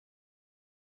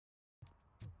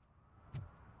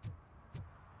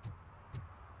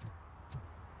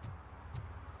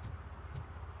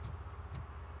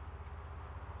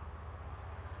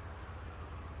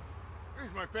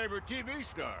my favorite TV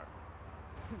star.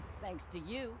 Thanks to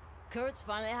you, Kurt's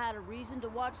finally had a reason to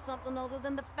watch something other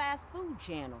than the fast food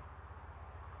channel.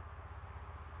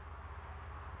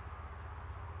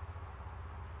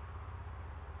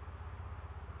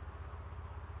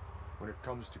 When it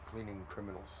comes to cleaning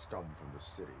criminal scum from the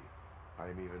city, I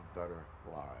am even better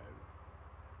live.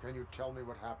 Can you tell me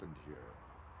what happened here?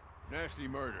 Nasty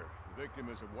murder. The victim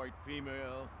is a white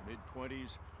female,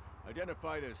 mid-20s,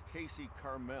 identified as Casey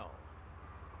Carmel.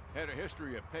 Had a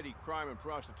history of petty crime and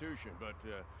prostitution, but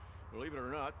believe it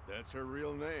or not, that's her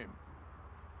real name.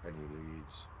 Any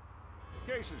leads?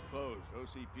 The case is closed.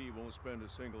 OCP won't spend a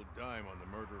single dime on the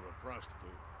murder of a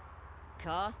prostitute.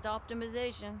 Cost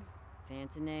optimization.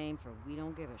 Fancy name for we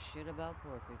don't give a shit about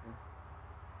poor people.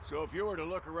 So if you were to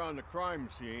look around the crime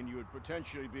scene, you would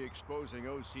potentially be exposing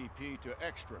OCP to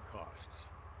extra costs.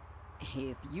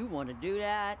 If you want to do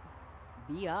that,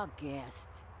 be our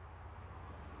guest.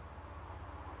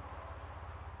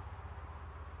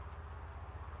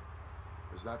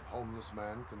 Is that homeless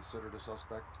man considered a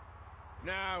suspect?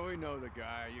 Nah, we know the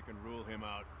guy. You can rule him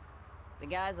out. The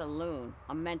guy's a loon,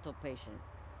 a mental patient.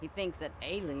 He thinks that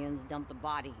aliens dumped the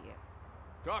body here.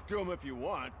 Talk to him if you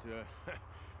want.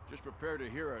 Just prepare to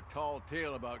hear a tall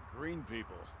tale about green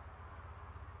people.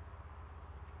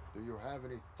 Do you have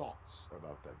any thoughts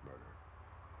about that murder?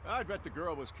 I bet the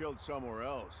girl was killed somewhere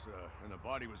else, and the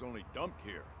body was only dumped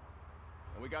here.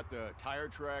 And we got the tire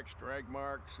tracks, drag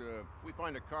marks. If we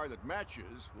find a car that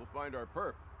matches, we'll find our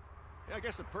perp. Yeah, I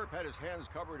guess the perp had his hands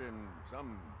covered in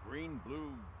some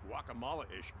green-blue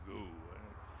guacamole-ish goo,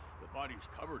 and the body's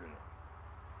covered in it.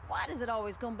 Why does it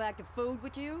always come back to food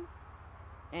with you?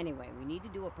 Anyway, we need to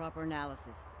do a proper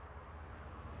analysis.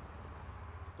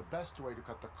 The best way to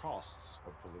cut the costs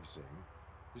of policing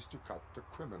is to cut the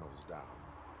criminals down.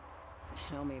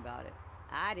 Tell me about it.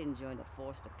 I didn't join the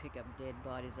force to pick up dead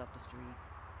bodies off the street.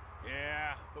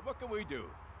 Yeah, but what can we do?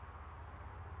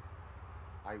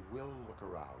 I will look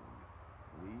around.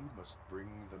 We must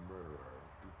bring the murderer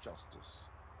to justice.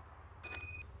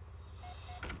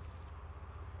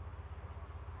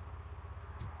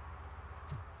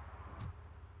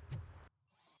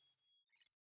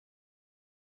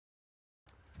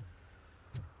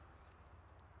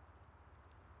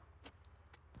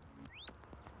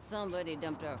 Somebody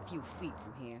dumped her a few feet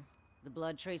from here. The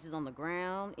blood traces on the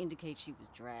ground indicate she was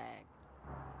dragged.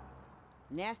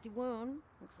 Nasty wound.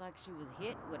 Looks like she was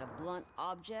hit with a blunt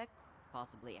object,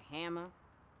 possibly a hammer.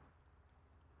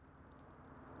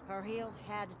 Her heels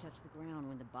had to touch the ground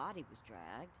when the body was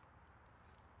dragged.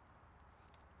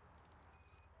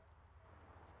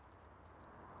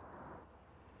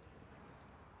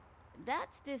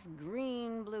 That's this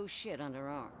green-blue shit under her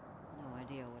arm. No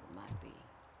idea what it might be,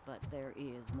 but there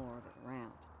is more of it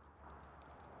around.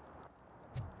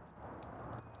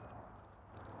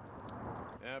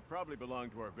 Yeah, probably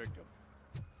belonged to our victim.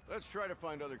 Let's try to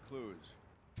find other clues.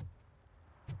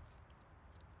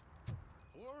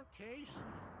 Poor Casey.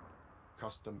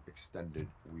 Custom extended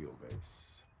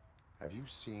wheelbase. Have you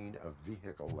seen a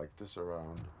vehicle like this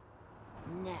around?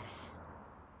 Nah.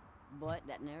 But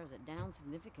that narrows it down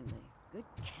significantly. Good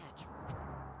catch, Robert.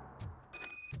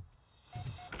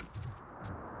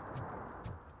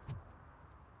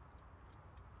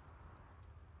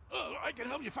 I can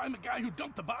help you find the guy who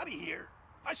dumped the body here.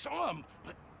 I saw him,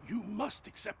 but you must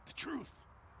accept the truth.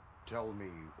 Tell me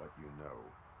what you know.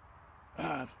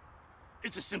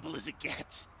 It's as simple as it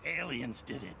gets. Aliens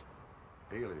did it.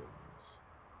 Aliens?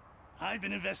 I've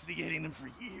been investigating them for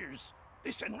years.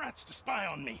 They send rats to spy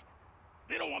on me.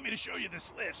 They don't want me to show you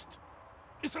this list.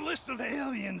 It's a list of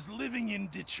aliens living in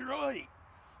Detroit.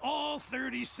 All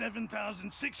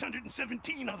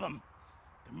 37,617 of them.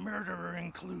 The murderer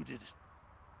included.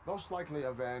 Most likely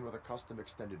a van with a custom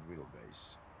extended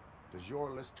wheelbase. Does your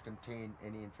list contain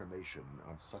any information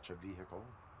on such a vehicle?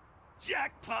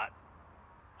 Jackpot!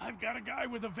 I've got a guy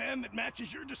with a van that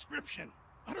matches your description.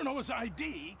 I don't know his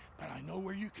ID, but I know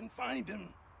where you can find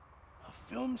him. A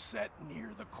film set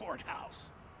near the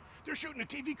courthouse. They're shooting a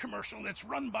TV commercial and it's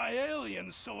run by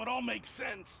aliens, so it all makes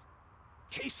sense.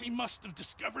 Casey must have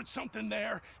discovered something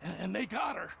there, and they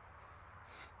got her.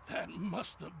 That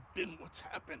must have been what's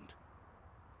happened.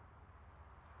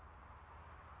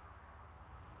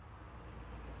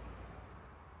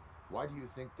 Why do you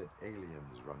think that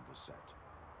aliens run the set?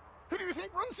 Who do you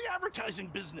think runs the advertising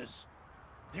business?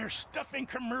 They're stuffing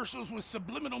commercials with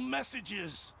subliminal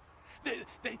messages. They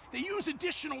use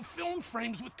additional film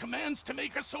frames with commands to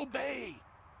make us obey.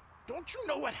 Don't you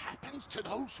know what happens to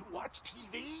those who watch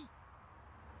TV?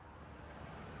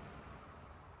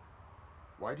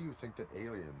 Why do you think that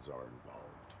aliens are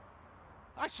involved?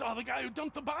 I saw the guy who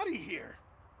dumped the body here.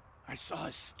 I saw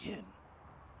his skin.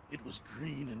 It was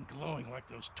green and glowing like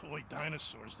those toy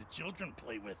dinosaurs that children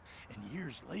play with and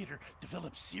years later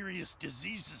develop serious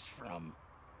diseases from.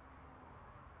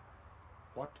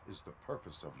 What is the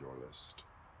purpose of your list?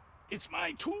 It's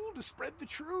my tool to spread the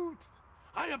truth.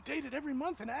 I update it every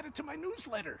month and add it to my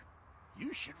newsletter.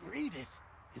 You should read it.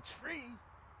 It's free.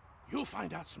 You'll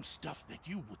find out some stuff that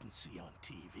you wouldn't see on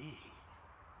TV.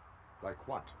 Like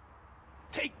what?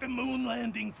 Take the moon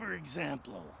landing, for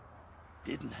example.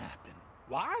 Didn't happen.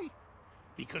 Why?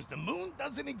 Because the moon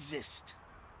doesn't exist.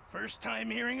 First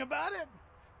time hearing about it?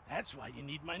 That's why you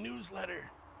need my newsletter.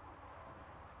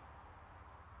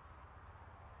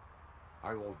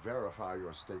 I will verify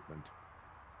your statement.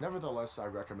 Nevertheless, I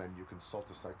recommend you consult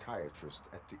a psychiatrist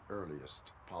at the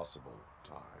earliest possible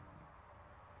time.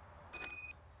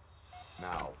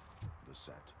 Now, the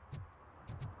set.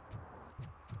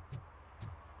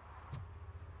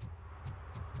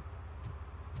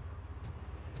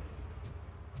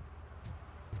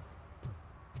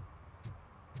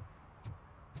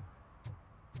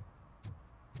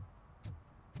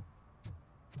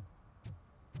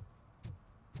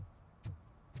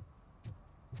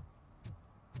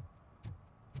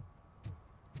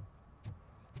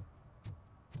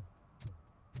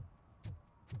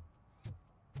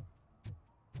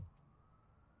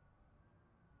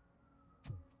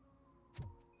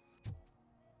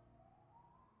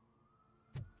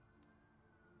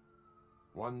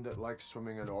 One that likes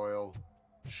swimming in oil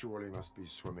surely must be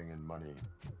swimming in money.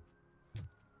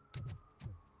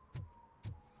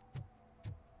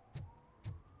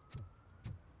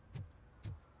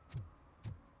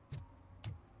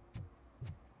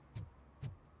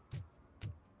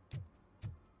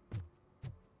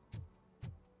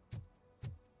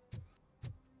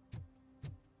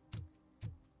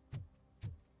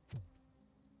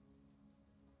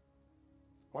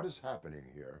 What is happening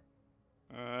here?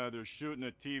 They're shooting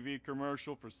a TV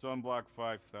commercial for Sunblock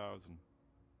 5000.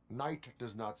 Night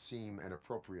does not seem an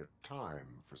appropriate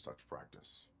time for such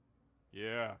practice.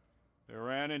 Yeah, they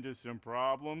ran into some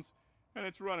problems, and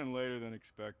it's running later than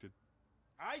expected.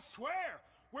 I swear,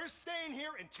 we're staying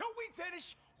here until we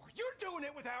finish, or you're doing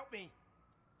it without me.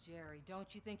 Jerry,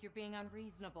 don't you think you're being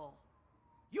unreasonable?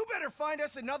 You better find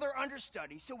us another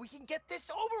understudy so we can get this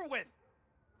over with.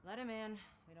 Let him in.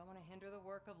 We don't want to hinder the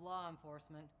work of law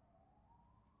enforcement.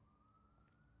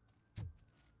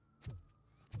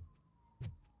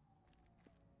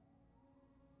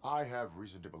 I have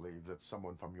reason to believe that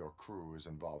someone from your crew is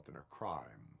involved in a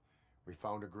crime. We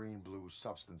found a green-blue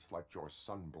substance like your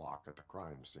sunblock at the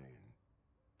crime scene.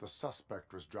 The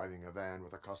suspect was driving a van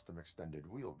with a custom extended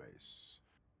wheelbase.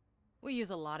 We use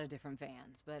a lot of different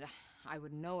vans, but I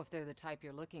wouldn't know if they're the type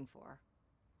you're looking for.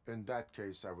 In that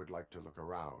case, I would like to look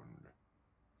around.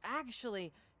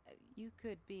 Actually, you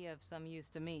could be of some use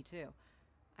to me, too.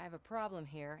 I have a problem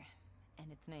here,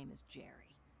 and its name is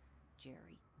Jerry.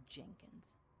 Jerry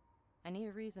Jenkins. I need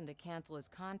a reason to cancel his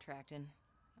contract, and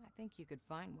I think you could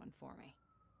find one for me.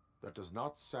 That does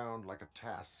not sound like a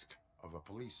task of a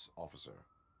police officer.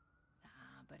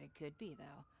 But it could be,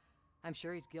 though. I'm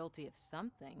sure he's guilty of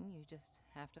something. You just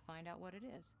have to find out what it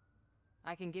is.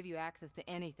 I can give you access to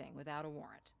anything without a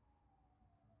warrant.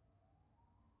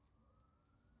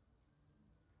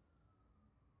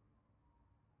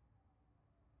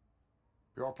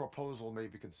 Your proposal may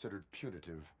be considered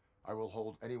punitive. I will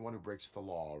hold anyone who breaks the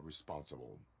law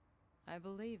responsible. I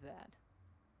believe that.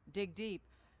 Dig deep.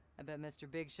 I bet Mr.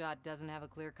 Big Shot doesn't have a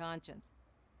clear conscience.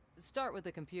 Start with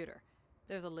the computer.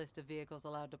 There's a list of vehicles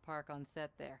allowed to park on set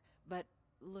there, but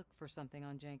look for something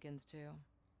on Jenkins, too.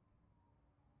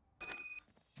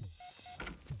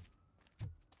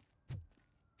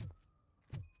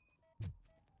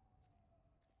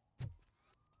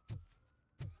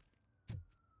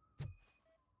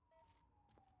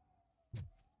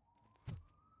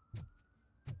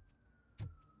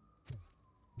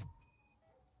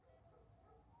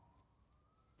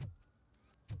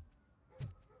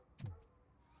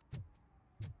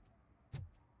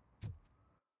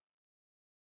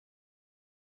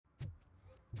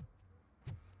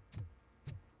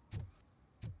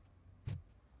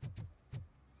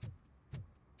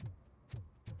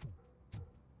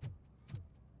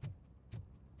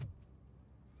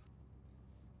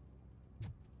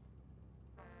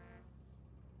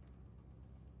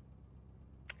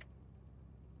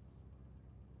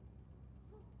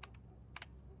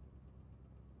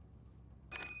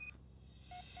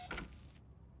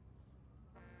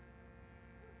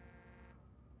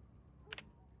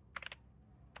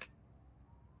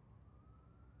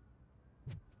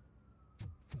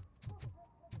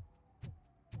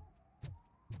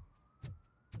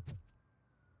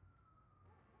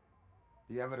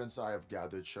 The evidence I have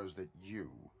gathered shows that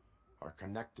you are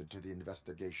connected to the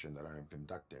investigation that I am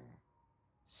conducting.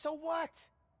 So what?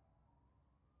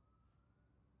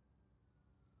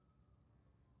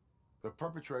 The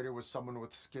perpetrator was someone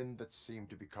with skin that seemed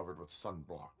to be covered with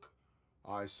sunblock.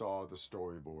 I saw the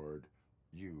storyboard.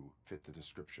 You fit the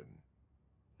description.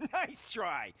 Nice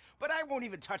try, but I won't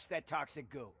even touch that toxic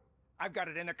goo. I've got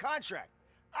it in the contract.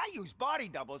 I use body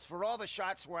doubles for all the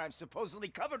shots where I'm supposedly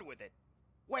covered with it.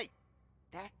 Wait,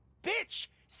 that bitch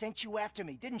sent you after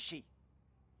me, didn't she?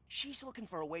 She's looking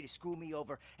for a way to screw me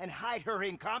over and hide her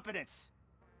incompetence.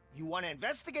 You want to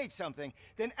investigate something,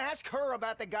 then ask her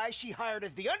about the guy she hired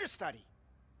as the understudy.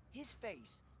 His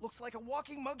face looks like a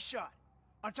walking mugshot.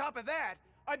 On top of that,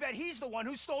 I bet he's the one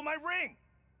who stole my ring.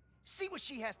 See what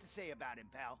she has to say about him,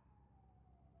 pal.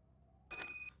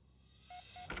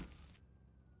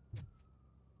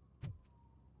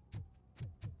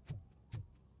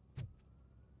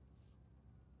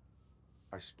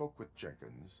 I spoke with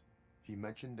Jenkins. He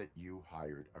mentioned that you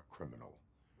hired a criminal.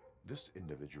 This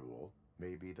individual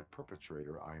may be the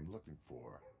perpetrator I am looking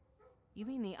for. You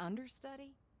mean the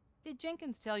understudy? Did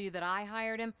Jenkins tell you that I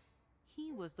hired him? He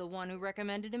was the one who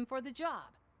recommended him for the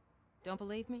job. Don't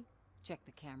believe me? Check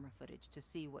the camera footage to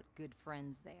see what good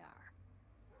friends they are.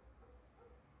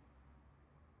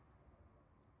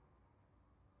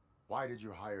 Why did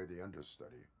you hire the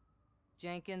understudy?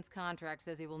 Jenkins' contract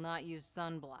says he will not use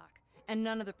sunblock, and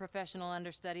none of the professional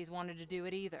understudies wanted to do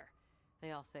it either.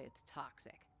 They all say it's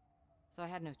toxic. So I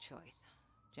had no choice.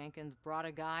 Jenkins brought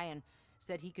a guy and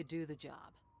said he could do the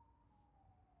job.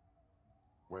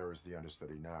 Where is the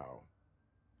understudy now?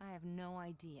 I have no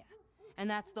idea. And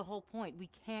that's the whole point. We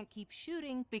can't keep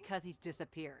shooting because he's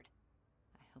disappeared.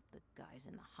 I hope the guy's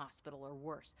in the hospital or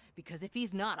worse, because if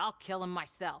he's not, I'll kill him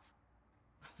myself.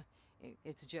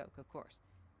 It's a joke, of course.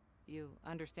 You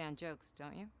understand jokes,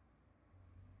 don't you?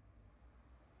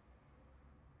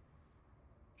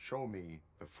 Show me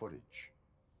the footage.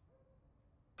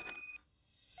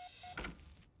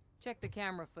 Check the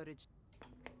camera footage.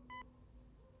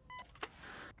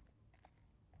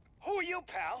 Who are you,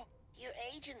 pal? Your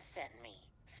agent sent me.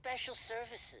 Special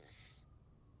services.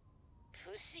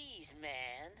 Pussies,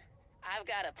 man. I've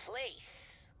got a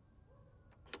place.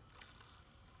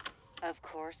 Of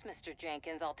course, Mr.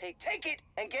 Jenkins, I'll take... Take it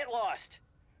and get lost.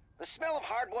 The smell of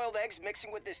hard-boiled eggs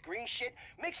mixing with this green shit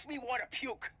makes me want to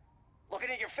puke. Looking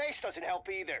at your face doesn't help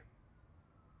either.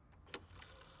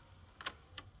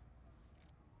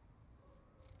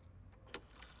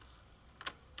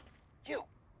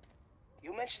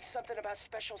 You mentioned something about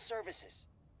special services.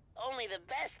 Only the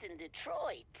best in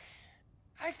Detroit.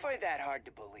 I find that hard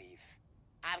to believe.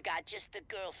 I've got just the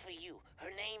girl for you.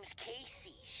 Her name's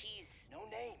Casey. She's... No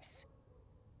names.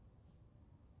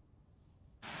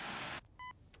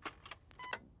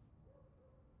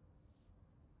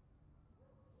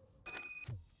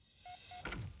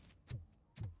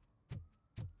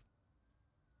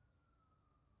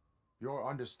 Your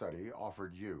understudy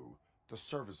offered you the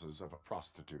services of a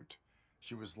prostitute.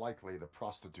 She was likely the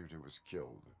prostitute who was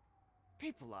killed.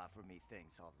 People offer me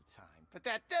things all the time, but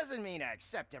that doesn't mean I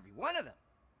accept every one of them.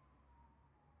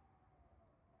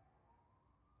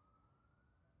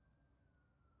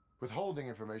 Withholding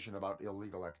information about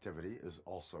illegal activity is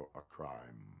also a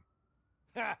crime.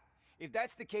 Ha! If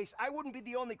that's the case, I wouldn't be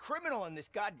the only criminal in this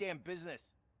goddamn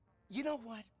business. You know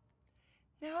what?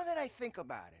 Now that I think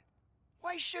about it,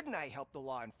 why shouldn't I help the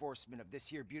law enforcement of this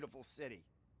here beautiful city?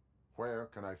 Where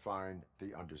can I find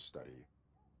the understudy?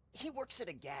 He works at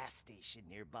a gas station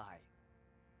nearby.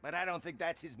 But I don't think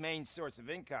that's his main source of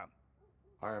income.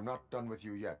 I am not done with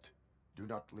you yet. Do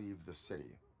not leave the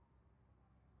city.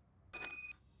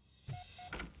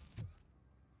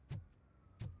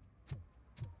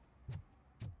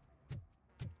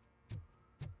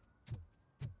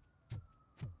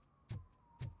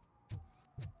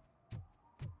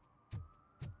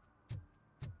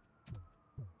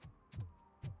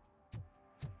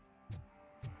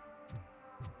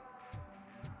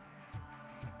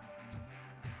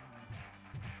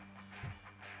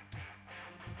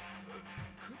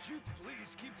 Could you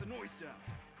please keep the noise down?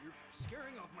 You're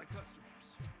scaring off my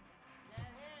customers. Can't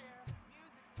hear you.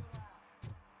 Music's too loud.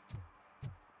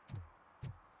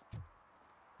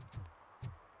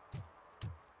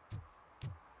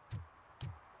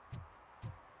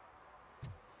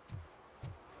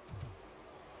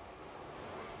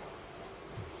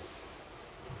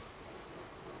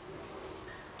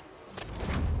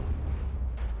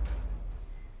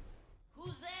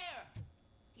 Who's there?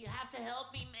 You have to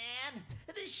help me, man.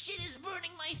 This shit is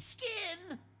burning my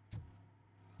skin.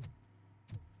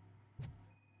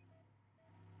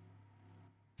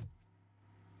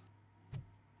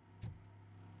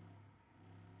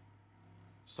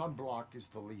 Sunblock is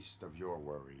the least of your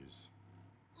worries.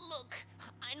 Look,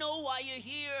 I know why you're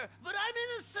here, but I'm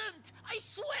innocent! I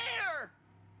swear!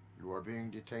 You are being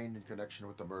detained in connection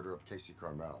with the murder of Casey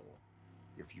Carmel.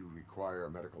 If you require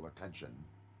medical attention,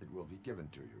 it will be given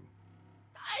to you.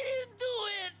 I didn't do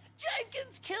it!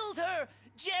 Jenkins killed her!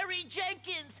 Jerry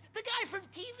Jenkins, the guy from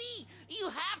TV! You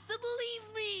have to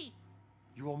believe me!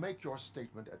 You will make your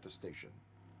statement at the station.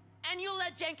 And you'll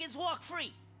let Jenkins walk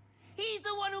free! He's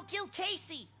the one who killed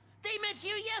Casey! They met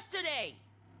here yesterday!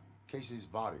 Casey's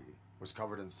body was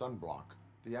covered in sunblock.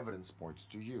 The evidence points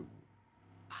to you.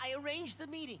 I arranged the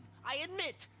meeting, I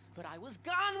admit, but I was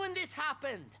gone when this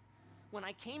happened. When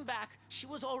I came back, she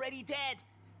was already dead,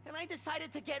 and I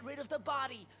decided to get rid of the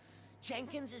body.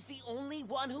 Jenkins is the only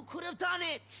one who could have done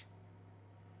it!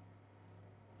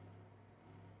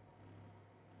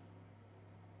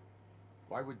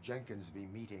 Why would Jenkins be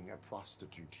meeting a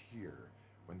prostitute here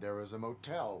when there is a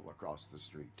motel across the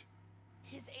street?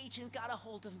 His agent got a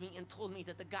hold of me and told me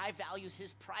that the guy values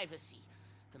his privacy.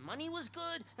 The money was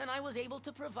good, and I was able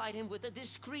to provide him with a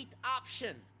discreet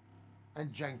option.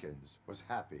 And Jenkins was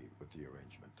happy with the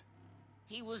arrangement.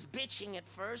 He was bitching at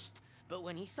first, but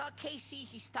when he saw Casey,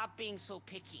 he stopped being so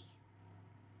picky.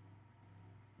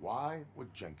 Why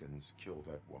would Jenkins kill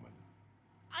that woman?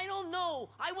 I don't know!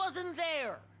 I wasn't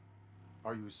there!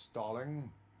 Are you stalling?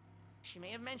 She may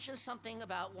have mentioned something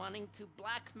about wanting to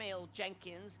blackmail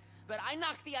Jenkins, but I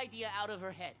knocked the idea out of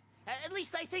her head. At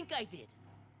least I think I did.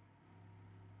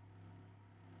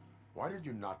 Why did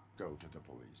you not go to the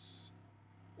police?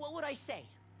 What would I say?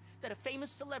 That a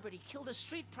famous celebrity killed a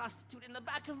street prostitute in the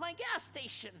back of my gas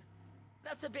station?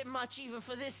 That's a bit much even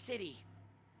for this city.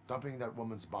 Dumping that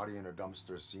woman's body in a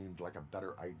dumpster seemed like a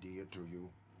better idea to you?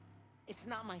 It's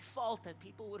not my fault that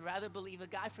people would rather believe a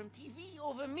guy from TV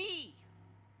over me.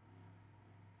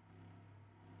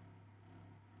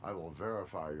 I will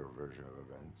verify your version of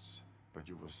events, but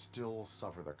you will still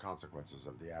suffer the consequences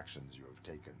of the actions you have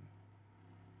taken.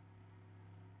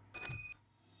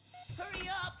 Hurry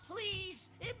up, please!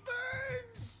 It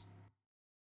burns!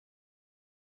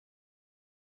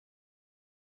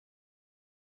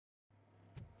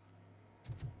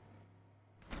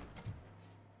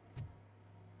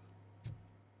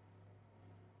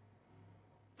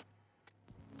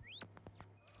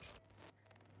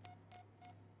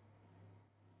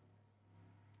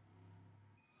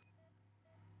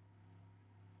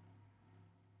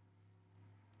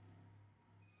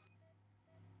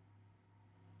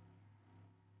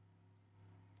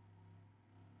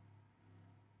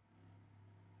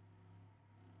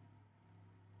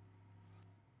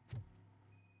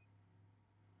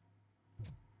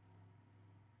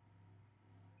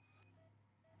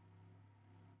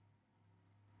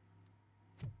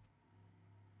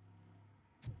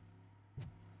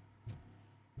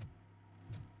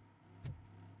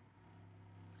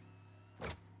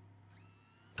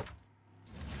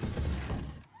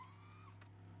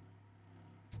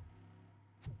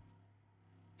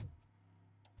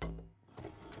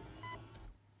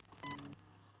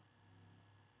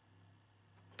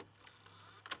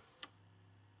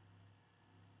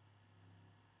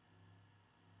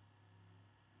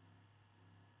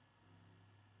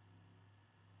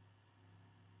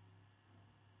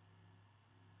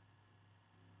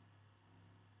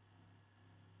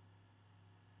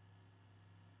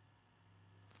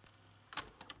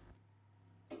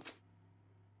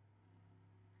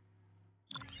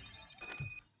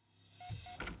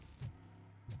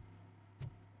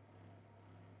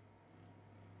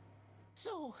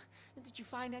 So, did you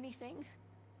find anything?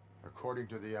 According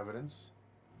to the evidence,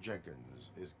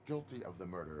 Jenkins is guilty of the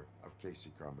murder of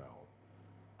Casey Carmel.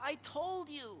 I told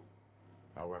you!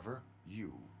 However,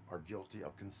 you are guilty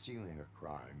of concealing a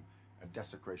crime and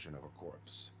desecration of a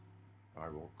corpse. I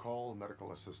will call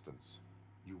medical assistance.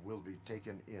 You will be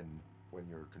taken in when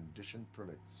your condition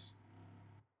permits.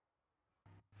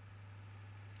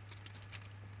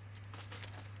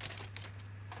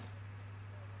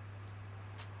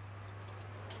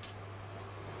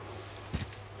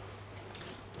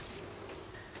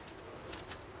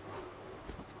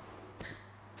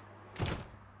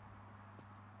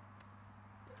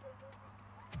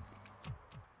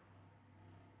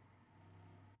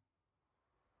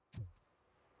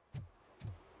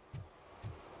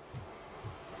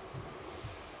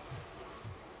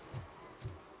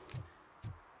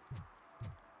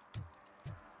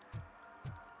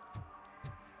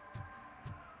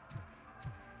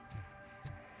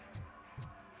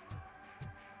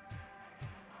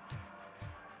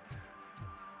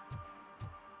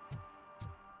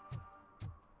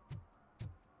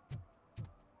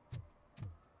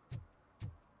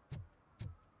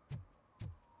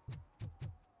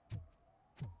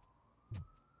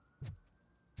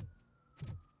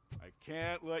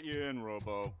 can't let you in,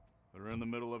 Robo. They're in the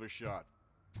middle of a shot.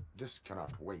 This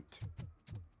cannot wait.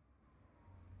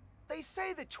 They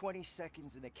say that 20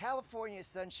 seconds in the California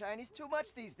sunshine is too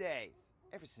much these days.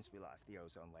 Ever since we lost the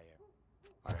ozone layer.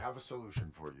 I have a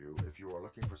solution for you if you are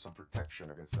looking for some protection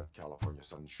against that California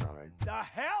sunshine. The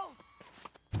hell?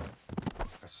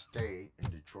 A stay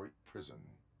in Detroit prison.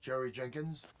 Jerry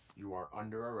Jenkins, you are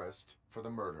under arrest for the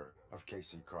murder of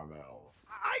Casey Carmel.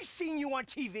 I seen you on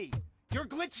TV. You're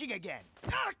glitching again.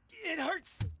 Ah, it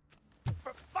hurts.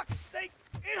 For fuck's sake,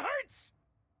 it hurts.